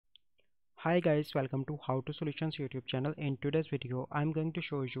Hi guys, welcome to How to Solutions YouTube channel. In today's video, I'm going to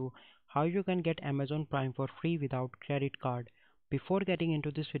show you how you can get Amazon Prime for free without credit card. Before getting into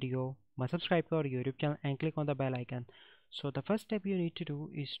this video, must subscribe to our YouTube channel and click on the bell icon. So the first step you need to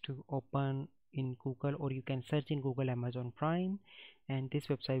do is to open in Google, or you can search in Google Amazon Prime, and this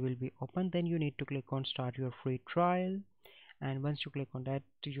website will be open. Then you need to click on start your free trial, and once you click on that,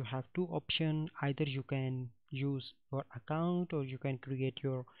 you have two options. Either you can use your account or you can create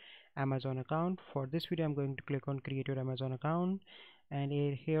your Amazon account. For this video I'm going to click on create your Amazon account, and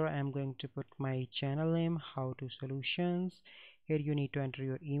here I'm going to put my channel name, How to Solutions. Here you need to enter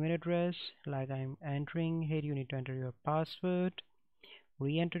your email address like I'm entering. Here you need to enter your password,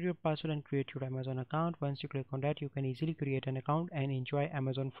 re-enter your password and create your Amazon account. Once you click on that, you can easily create an account and enjoy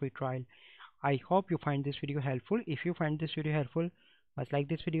Amazon free trial. I hope you find this video helpful. If you find this video helpful, must like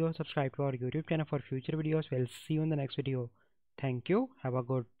this video, subscribe to our YouTube channel for future videos. We'll see you in the next video. Thank you. Have a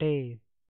good day.